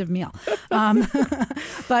festive meal.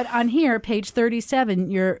 But on here, page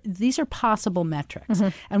 37, these are possible metrics.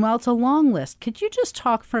 And while it's a long list, could you just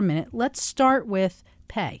talk for a minute? Let's start with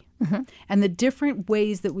pay. And the different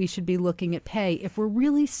ways that we should be looking at pay if we're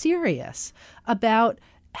really serious about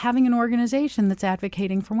having an organization that's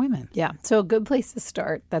advocating for women. Yeah. So a good place to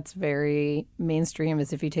start that's very mainstream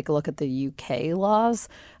is if you take a look at the UK laws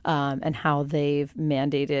and how they've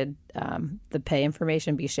mandated the pay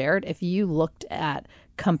information be shared. If you looked at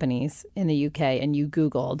companies in the UK and you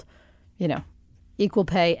Googled, equal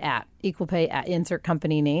pay at insert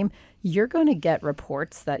company name, you're going to get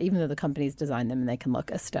reports that even though the companies designed them and they can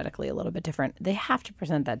look aesthetically a little bit different, they have to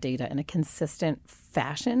present that data in a consistent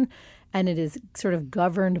fashion. And it is sort of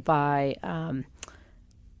governed by,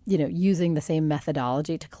 using the same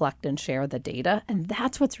methodology to collect and share the data. And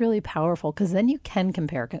that's what's really powerful, because then you can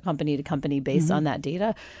compare company to company based on that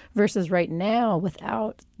data, versus right now,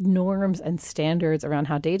 without norms and standards around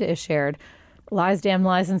how data is shared, lies, damn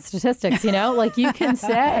lies, and statistics, like you can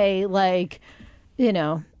say,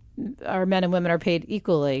 our men and women are paid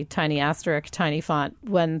equally, tiny asterisk, tiny font,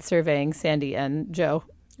 when surveying Sandy and Joe.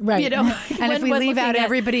 Right. And if we leave out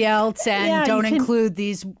everybody else and don't include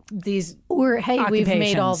these or, hey, we've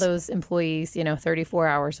made all those employees, 34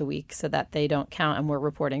 hours a week so that they don't count, and we're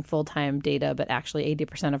reporting full-time data, but actually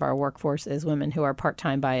 80% of our workforce is women who are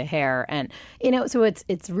part-time by a hair. And, so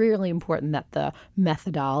it's really important that the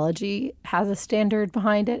methodology has a standard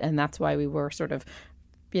behind it. And that's why we were sort of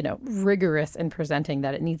rigorous in presenting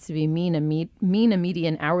that it needs to be mean and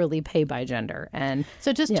median hourly pay by gender. And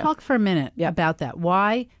so just talk for a minute about that.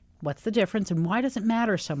 Why? What's the difference? And why does it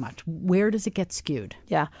matter so much? Where does it get skewed?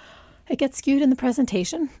 Yeah. It gets skewed in the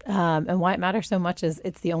presentation. And why it matters so much is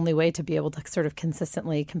it's the only way to be able to sort of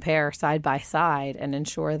consistently compare side by side and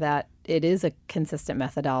ensure that it is a consistent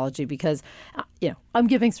methodology, because, I'm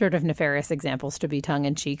giving sort of nefarious examples to be tongue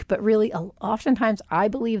in cheek, but really oftentimes I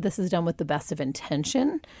believe this is done with the best of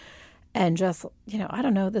intention. And just, I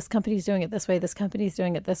don't know, this company's doing it this way, this company's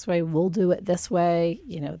doing it this way, we'll do it this way.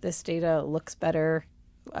 This data looks better.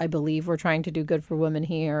 I believe we're trying to do good for women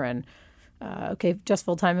here. And okay, just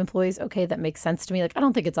full-time employees. Okay, that makes sense to me. I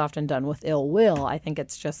don't think it's often done with ill will. I think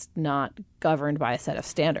it's just not governed by a set of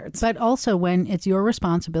standards. But also when it's your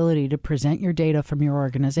responsibility to present your data from your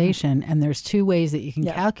organization, and there's two ways that you can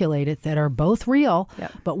calculate it that are both real,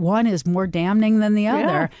 but one is more damning than the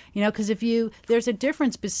other. Because there's a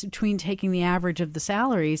difference between taking the average of the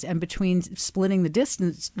salaries and between splitting the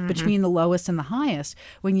distance between the lowest and the highest.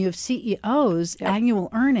 When you have CEOs, annual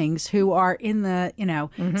earnings who are in the,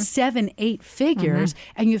 7-8 figures,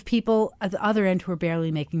 and you have people at the other end who are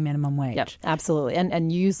barely making minimum wage. Yep, absolutely.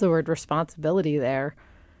 And use the word responsibility there.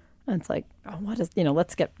 And it's like, what is,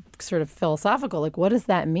 let's get sort of philosophical. What does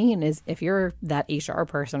that mean? Is if you're that HR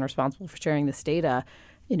person responsible for sharing this data,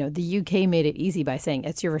 the UK made it easy by saying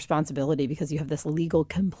it's your responsibility because you have this legal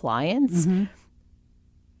compliance.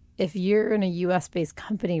 If you're in a U.S.-based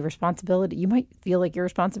company, responsibility, you might feel like your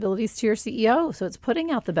responsibility is to your CEO. So it's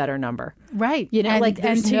putting out the better number. Right.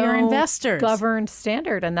 And to your investors. Governed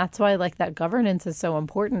standard. And that's why that governance is so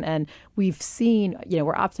important. And we've seen,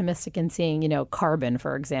 we're optimistic in seeing, carbon,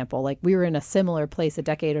 for example. We were in a similar place a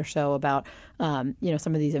decade or so about, some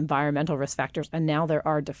of these environmental risk factors. And now there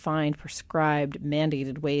are defined, prescribed,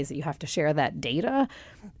 mandated ways that you have to share that data.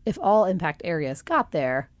 If all impact areas got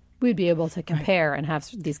there, we'd be able to compare and have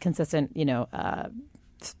these consistent,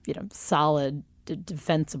 solid,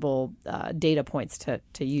 defensible data points to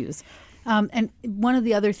use. And one of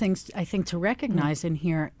the other things I think to recognize in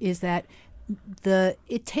here is that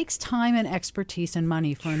it takes time and expertise and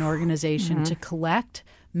money for an organization to collect,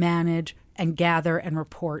 manage, and gather and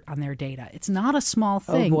report on their data. It's not a small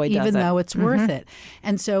thing, even though it's worth it.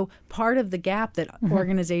 And so part of the gap that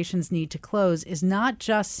organizations need to close is not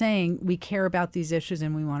just saying we care about these issues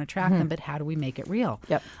and we want to track them, but how do we make it real?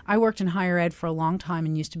 Yep. I worked in higher ed for a long time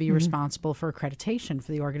and used to be responsible for accreditation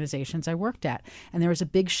for the organizations I worked at. And there was a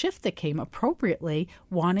big shift that came appropriately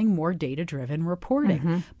wanting more data-driven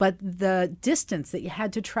reporting. But the distance that you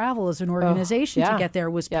had to travel as an organization to get there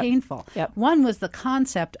was painful. One was the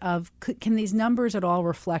concept of can these numbers at all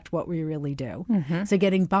reflect what we really do? So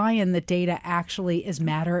getting buy-in that data actually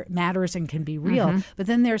matters and can be real, but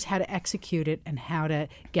then there's how to execute it and how to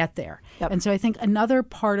get there. And so I think another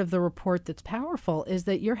part of the report that's powerful is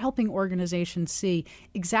that you're helping organizations see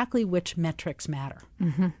exactly which metrics matter.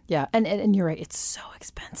 Yeah, and you're right. It's so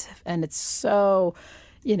expensive, and it's so...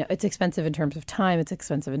 it's expensive in terms of time. It's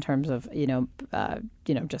expensive in terms of,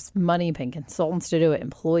 just money, paying consultants to do it,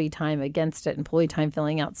 employee time against it, employee time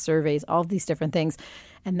filling out surveys, all of these different things.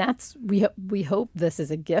 And that's, we hope this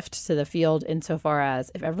is a gift to the field insofar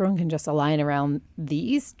as if everyone can just align around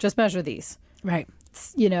these, just measure these. Right.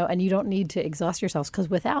 And you don't need to exhaust yourselves, because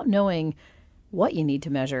without knowing what you need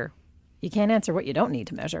to measure, you can't answer what you don't need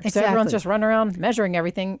to measure. Exactly. So everyone's just running around measuring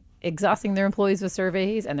everything, exhausting their employees with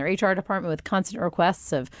surveys and their HR department with constant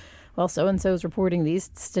requests of well, so-and-so is reporting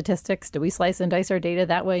these statistics. Do we slice and dice our data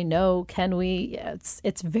that way? No. Can we? Yeah,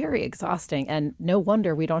 it's very exhausting. And no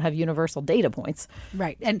wonder we don't have universal data points.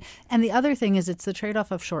 Right. And the other thing is it's the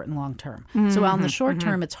trade-off of short and long term. So while in the short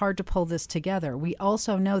term it's hard to pull this together, we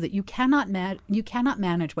also know that you cannot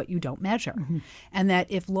manage what you don't measure. And that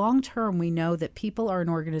if long term we know that people are an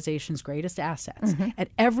organization's greatest assets at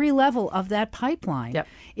every level of that pipeline,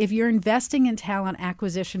 if you're investing in talent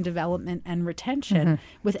acquisition, development, and retention,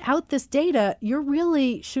 without this data, you're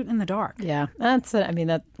really shooting in the dark. Yeah.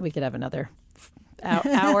 That we could have another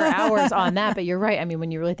hours on that. But you're right. I mean,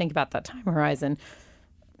 when you really think about that time horizon,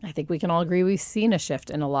 I think we can all agree we've seen a shift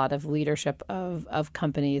in a lot of leadership of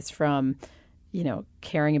companies from,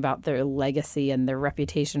 caring about their legacy and their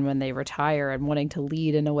reputation when they retire and wanting to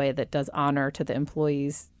lead in a way that does honor to the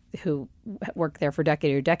employees who work there for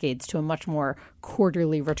decades to a much more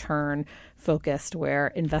quarterly return focused, where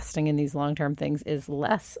investing in these long-term things is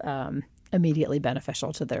less immediately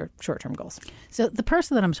beneficial to their short-term goals. So the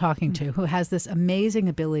person that I'm talking to who has this amazing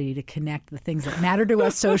ability to connect the things that matter to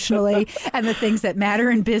us socially and the things that matter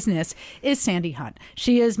in business is Sandy Hunt.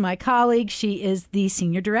 She is my colleague. She is the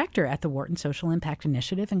Senior Director at the Wharton Social Impact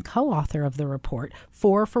Initiative and co-author of the report,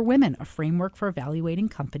 For Women, a framework for evaluating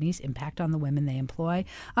companies' impact on the women they employ.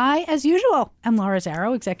 I, as usual, am Laura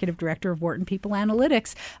Zarrow, Executive Director of Wharton People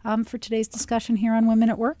Analytics, for today's discussion here on Women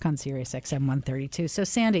at Work on Sirius XM 132. So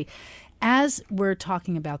Sandy, as we're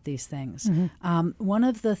talking about these things, one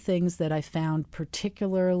of the things that I found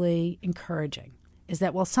particularly encouraging is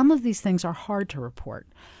that while some of these things are hard to report,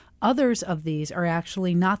 others of these are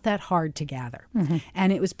actually not that hard to gather.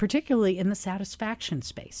 And it was particularly in the satisfaction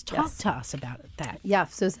space. Talk to us about that. Yeah,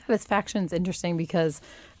 so satisfaction is interesting because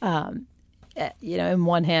in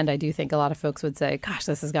one hand, I do think a lot of folks would say, gosh,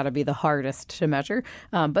 this has got to be the hardest to measure.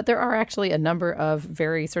 But there are actually a number of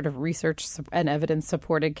very sort of research and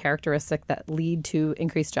evidence-supported characteristics that lead to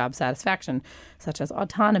increased job satisfaction, such as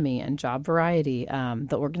autonomy and job variety,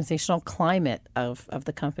 the organizational climate of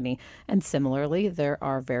the company. And similarly, there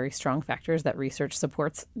are very strong factors that research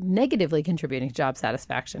supports negatively contributing to job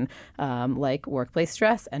satisfaction, like workplace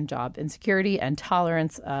stress and job insecurity and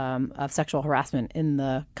tolerance of sexual harassment in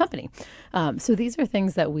the company. So these are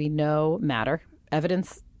things that we know matter.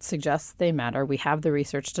 Evidence suggests they matter. We have the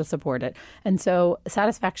research to support it. And so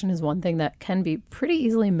satisfaction is one thing that can be pretty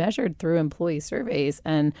easily measured through employee surveys.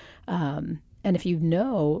 And if you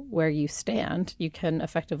know where you stand, you can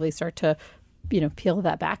effectively start to, peel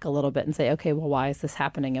that back a little bit and say, okay, well, why is this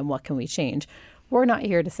happening and what can we change? We're not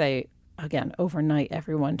here to say, again, overnight,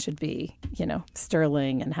 everyone should be,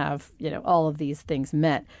 sterling and have, all of these things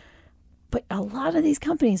met. But a lot of these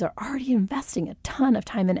companies are already investing a ton of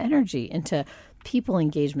time and energy into people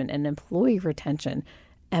engagement and employee retention.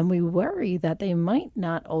 And we worry that they might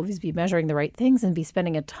not always be measuring the right things and be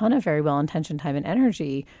spending a ton of very well-intentioned time and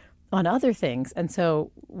energy on other things. And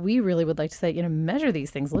so we really would like to say, measure these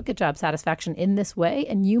things, look at job satisfaction in this way,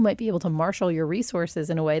 and you might be able to marshal your resources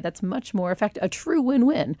in a way that's much more effective, a true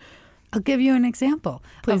win-win. I'll give you an example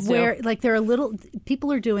Please of where,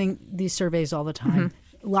 people are doing these surveys all the time.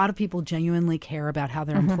 A lot of people genuinely care about how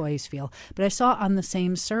their employees feel. But I saw on the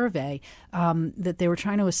same survey that they were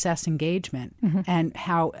trying to assess engagement and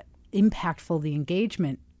how impactful the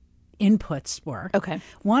engagement inputs were. Okay.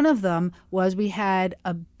 One of them was we had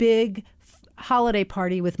a big holiday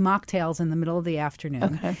party with mocktails in the middle of the afternoon.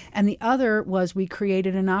 Okay. And the other was we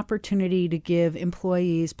created an opportunity to give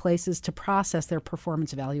employees places to process their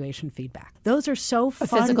performance evaluation feedback. Those are so fun.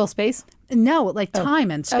 A physical space? No, like time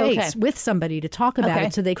and space with somebody to talk about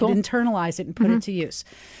it so they could internalize it and put it to use.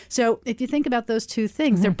 So if you think about those two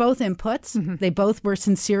things, they're both inputs. They both were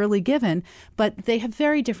sincerely given, but they have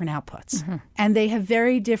very different outputs. And they have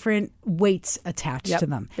very different weights attached to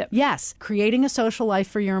them. Yes, creating a social life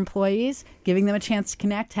for your employees, giving them a chance to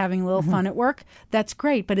connect, having a little fun at work, that's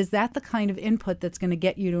great. But is that the kind of input that's going to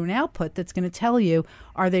get you to an output that's going to tell you,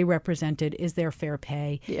 are they represented? Is there fair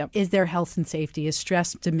pay? Is there health and safety? Is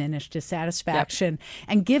stress diminished? Is satisfaction?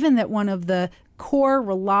 And given that one of the core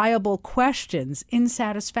reliable questions in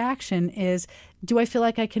satisfaction is, do I feel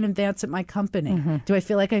like I can advance at my company? Do I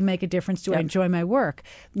feel like I make a difference? Do I enjoy my work?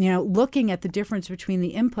 Looking at the difference between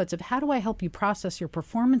the inputs of how do I help you process your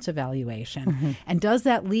performance evaluation? And does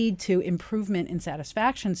that lead to improvement in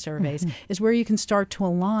satisfaction surveys is where you can start to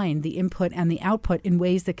align the input and the output in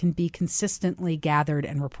ways that can be consistently gathered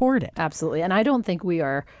and reported. Absolutely. And I don't think we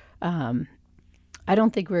are... I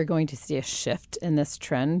don't think we're going to see a shift in this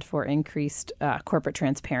trend for increased corporate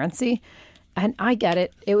transparency. And I get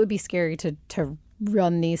it. It would be scary to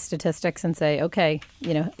run these statistics and say, okay,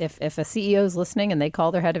 if a CEO is listening and they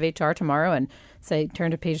call their head of HR tomorrow and say,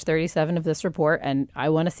 turn to page 37 of this report and I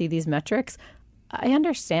want to see these metrics, I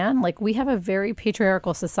understand. Like, we have a very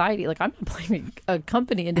patriarchal society. Like, I'm not blaming a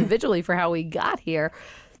company individually for how we got here.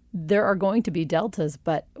 There are going to be deltas,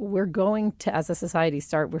 but we're going to, as a society,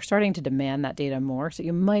 we're starting to demand that data more. So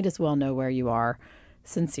you might as well know where you are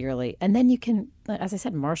sincerely. And then you can, as I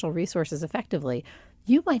said, marshal resources effectively.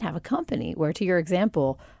 You might have a company where, to your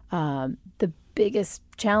example, the biggest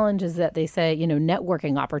challenge is that they say,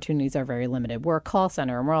 networking opportunities are very limited. We're a call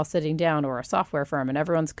center and we're all sitting down, or a software firm and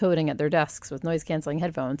everyone's coding at their desks with noise-canceling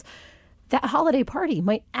headphones. That holiday party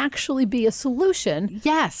might actually be a solution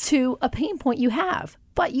to a pain point you have.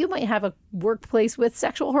 But you might have a workplace with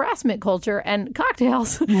sexual harassment culture and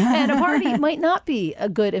cocktails, and a party might not be a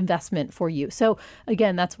good investment for you. So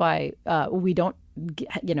again, that's why we don't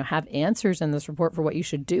have answers in this report for what you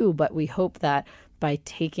should do. But we hope that by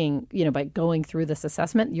by going through this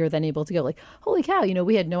assessment, you're then able to go like, holy cow,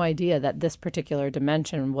 we had no idea that this particular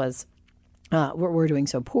dimension was we're doing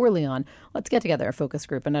so poorly on. Let's get together a focus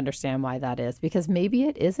group and understand why that is, because maybe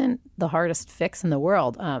it isn't the hardest fix in the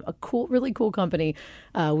world. A really cool company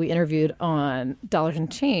we interviewed on Dollars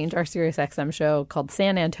and Change, our SiriusXM show, called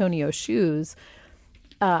San Antonio Shoes,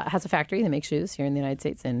 has a factory that makes shoes here in the United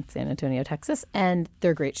States in San Antonio, Texas. And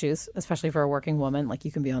they're great shoes, especially for a working woman. Like,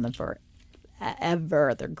 you can be on them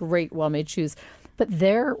forever. They're great, well-made shoes. But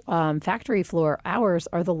their factory floor hours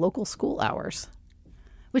are the local school hours.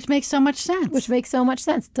 Which makes so much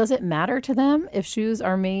sense. Does it matter to them if shoes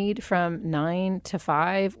are made from 9 to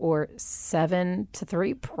 5 or 7 to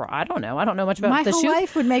 3? I don't know. I don't know much about the shoe. My whole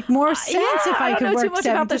life would make more sense if I could work 7 to 3. I don't know too much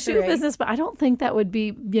about the shoe business, but I don't think that would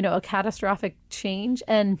be, a catastrophic change.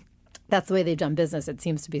 And that's the way they've done business. It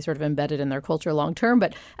seems to be sort of embedded in their culture long term.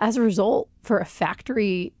 But as a result, for a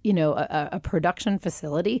factory, a production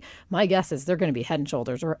facility, my guess is they're going to be head and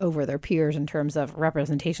shoulders or over their peers in terms of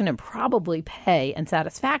representation and probably pay and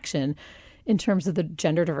satisfaction in terms of the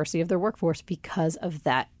gender diversity of their workforce because of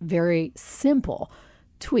that very simple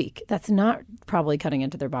tweak. That's not probably cutting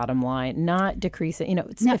into their bottom line, not decreasing.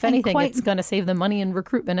 If anything, it's going to save them money in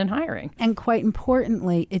recruitment and hiring. And quite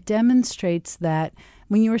importantly, it demonstrates that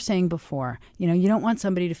when you were saying before, you don't want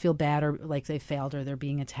somebody to feel bad or like they failed or they're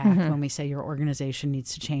being attacked when we say your organization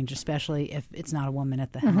needs to change, especially if it's not a woman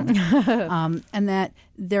at the helm. And that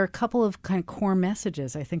there are a couple of kind of core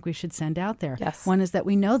messages I think we should send out there. Yes. One is that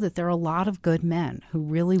we know that there are a lot of good men who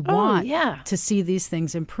really want to see these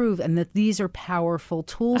things improve and that these are powerful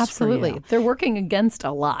tools Absolutely. for you. They're working against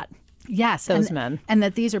a lot. Yes, those men. And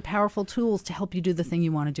that these are powerful tools to help you do the thing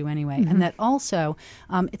you want to do anyway. And that also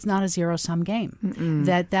it's not a zero-sum game.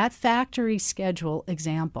 That factory schedule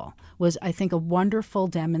example was, I think, a wonderful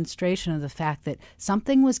demonstration of the fact that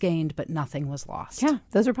something was gained but nothing was lost. Yeah,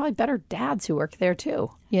 those are probably better dads who work there too.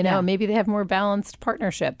 Maybe they have more balanced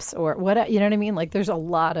partnerships or what, you know what I mean? Like, there's a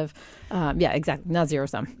lot of, exactly, not zero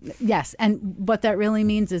sum. Yes, and what that really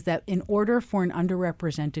means is that in order for an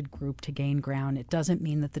underrepresented group to gain ground, it doesn't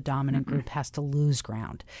mean that the dominant group has to lose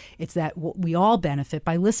ground. It's that we all benefit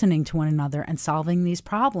by listening to one another and solving these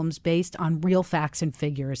problems based on real facts and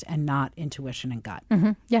figures and not intuition and gut.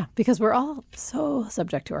 Yeah, because we're all so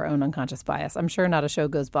subject to our own unconscious bias. I'm sure not a show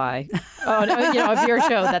goes by, of your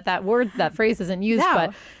show that phrase isn't used,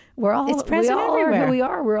 but it's present everywhere. Who we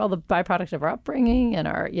are. We're all the byproduct of our upbringing and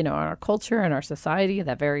our culture and our society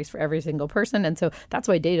that varies for every single person. And so that's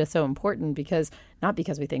why data is so important, not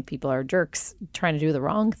because we think people are jerks trying to do the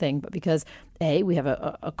wrong thing, but because A, we have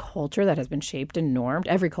a culture that has been shaped and normed.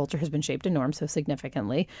 Every culture has been shaped and normed so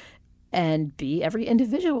significantly. And B, every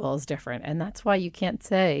individual is different. And that's why you can't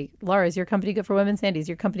say, Laura, is your company good for women? Sandy, is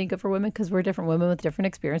your company good for women? Because we're different women with different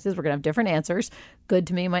experiences. We're going to have different answers. Good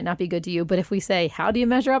to me might not be good to you. But if we say, how do you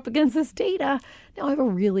measure up against this data? Now I have a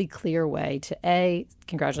really clear way to A,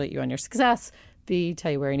 congratulate you on your success, B,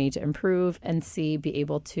 tell you where you need to improve, and C, be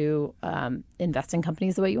able to invest in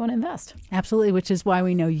companies the way you want to invest. Absolutely, which is why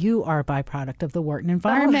we know you are a byproduct of the Wharton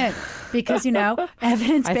environment. Because,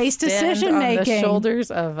 evidence-based decision-making. On the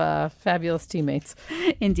shoulders of fabulous teammates.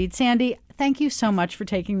 Indeed. Sandy, thank you so much for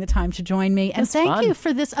taking the time to join me. And thank you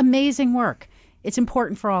for this amazing work. It's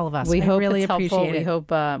important for all of us. We hope really it's helpful. Appreciate it.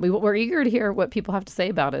 We hope we're eager to hear what people have to say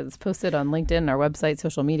about it. It's posted on LinkedIn, our website,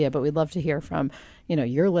 social media. But we'd love to hear from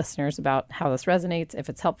your listeners about how this resonates, if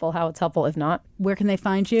it's helpful, how it's helpful, if not. Where can they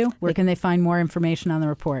find you? Where can they find more information on the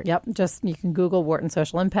report? Yep, you can Google Wharton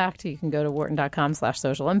Social Impact. You can go to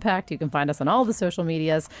wharton.com/social impact. You can find us on all the social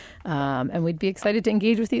medias, and we'd be excited to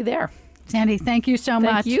engage with you there. Sandy, thank you so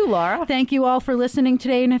much. Thank you, Laura. Thank you all for listening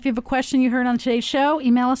today. And if you have a question you heard on today's show,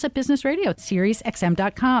 email us at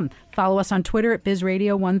businessradio@SiriusXM.com. Follow us on Twitter at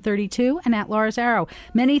BizRadio132 and at Laura Zarrow.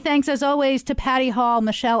 Many thanks, as always, to Patty Hall,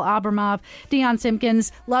 Michelle Abramov, Dion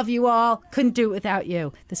Simpkins. Love you all. Couldn't do it without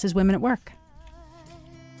you. This is Women at Work.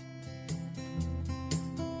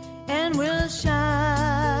 And we'll shine.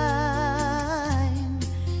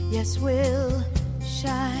 Yes, we'll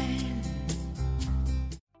shine.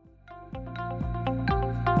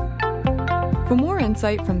 For more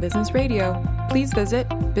insight from Business Radio, please visit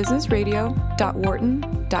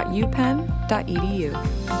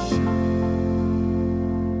businessradio.wharton.upenn.edu.